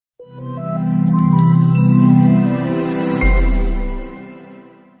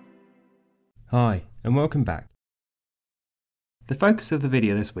Hi, and welcome back. The focus of the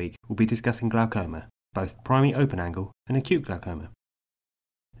video this week will be discussing glaucoma, both primary open-angle and acute glaucoma.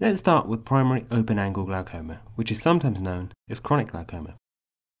 Let's start with primary open-angle glaucoma, which is sometimes known as chronic glaucoma.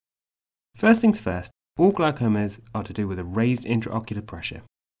 First things first, all glaucomas are to do with a raised intraocular pressure,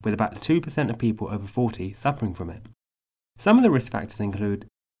 with about 2% of people over 40 suffering from it. Some of the risk factors include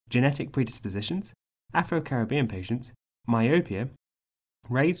genetic predispositions, Afro-Caribbean patients, myopia,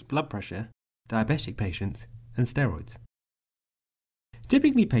 raised blood pressure, diabetic patients, and steroids.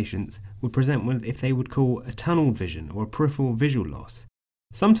 Typically, patients would present with if they would call a tunnel vision or a peripheral visual loss.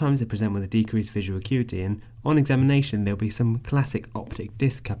 Sometimes they present with a decreased visual acuity, and on examination there will be some classic optic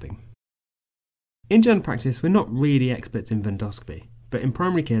disc cupping. In general practice, we're not really experts in fundoscopy, but in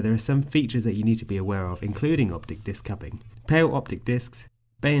primary care there are some features that you need to be aware of, including optic disc cupping, pale optic discs,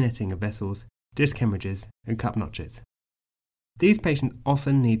 bayoneting of vessels, disc hemorrhages, and cup notches. These patients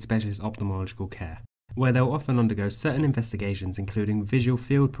often need specialist ophthalmological care, where they'll often undergo certain investigations including visual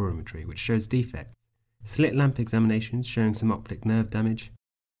field perimetry, which shows defects, slit lamp examinations showing some optic nerve damage,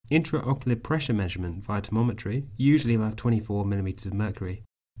 intraocular pressure measurement via thermometry, usually above 24 mm of mercury,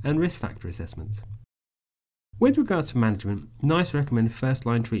 and risk factor assessments. With regards to management, NICE recommend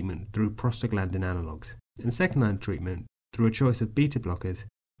first-line treatment through prostaglandin analogues, and second-line treatment through a choice of beta blockers,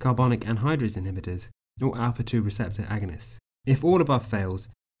 carbonic anhydrase inhibitors, or alpha-2 receptor agonists. If all above fails,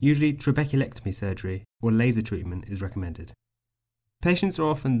 usually trabeculectomy surgery or laser treatment is recommended. Patients are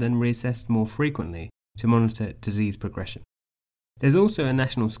often then reassessed more frequently to monitor disease progression. There's also a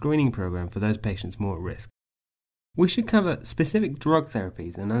national screening program for those patients more at risk. We should cover specific drug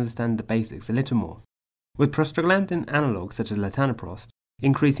therapies and understand the basics a little more. With prostaglandin analogues such as latanoprost,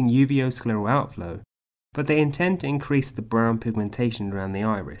 increasing uveoscleral outflow, but they intend to increase the brown pigmentation around the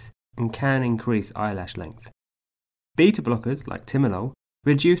iris and can increase eyelash length. Beta blockers, like timolol,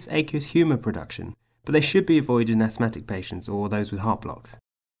 reduce aqueous humour production, but they should be avoided in asthmatic patients or those with heart blocks.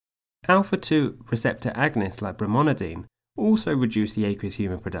 Alpha-2 receptor agonists, like brimonidine, also reduce the aqueous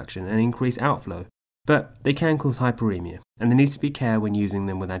humour production and increase outflow, but they can cause hyperemia, and there needs to be care when using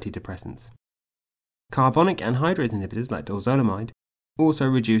them with antidepressants. Carbonic anhydrase inhibitors, like dorzolamide, also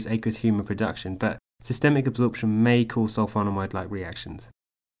reduce aqueous humour production, but systemic absorption may cause sulfonamide-like reactions.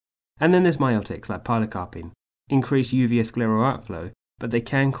 And then there's miotics, like pilocarpine, increase uveoscleral outflow, but they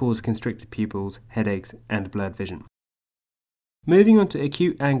can cause constricted pupils, headaches, and blurred vision. Moving on to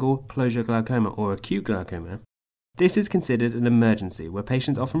acute angle closure glaucoma or acute glaucoma, this is considered an emergency where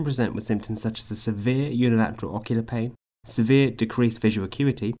patients often present with symptoms such as a severe unilateral ocular pain, severe decreased visual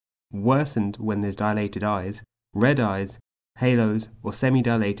acuity, worsened when there's dilated eyes, red eyes, halos, or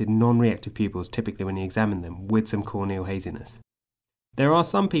semi-dilated non-reactive pupils typically when you examine them with some corneal haziness. There are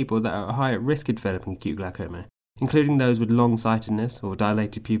some people that are high at risk of developing acute glaucoma, including those with long-sightedness or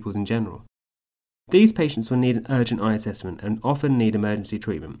dilated pupils in general. These patients will need an urgent eye assessment and often need emergency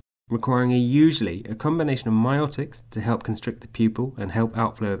treatment, requiring usually a combination of miotics to help constrict the pupil and help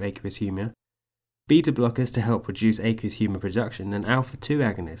outflow of aqueous humour, beta blockers to help reduce aqueous humour production, and alpha-2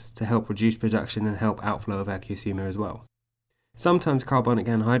 agonists to help reduce production and help outflow of aqueous humour as well. Sometimes carbonic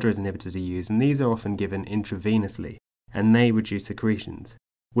anhydrase inhibitors are used, and these are often given intravenously and may reduce secretions,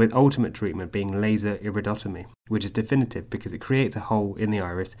 with ultimate treatment being laser iridotomy, which is definitive because it creates a hole in the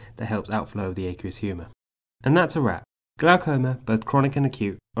iris that helps outflow of the aqueous humour. And that's a wrap. Glaucoma, both chronic and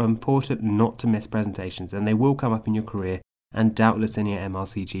acute, are important not to miss presentations, and they will come up in your career and doubtless in your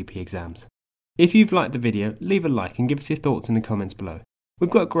MRCGP exams. If you've liked the video, leave a like and give us your thoughts in the comments below. We've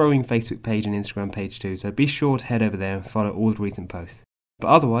got a growing Facebook page and Instagram page too, so be sure to head over there and follow all the recent posts. But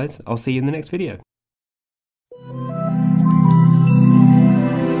otherwise, I'll see you in the next video.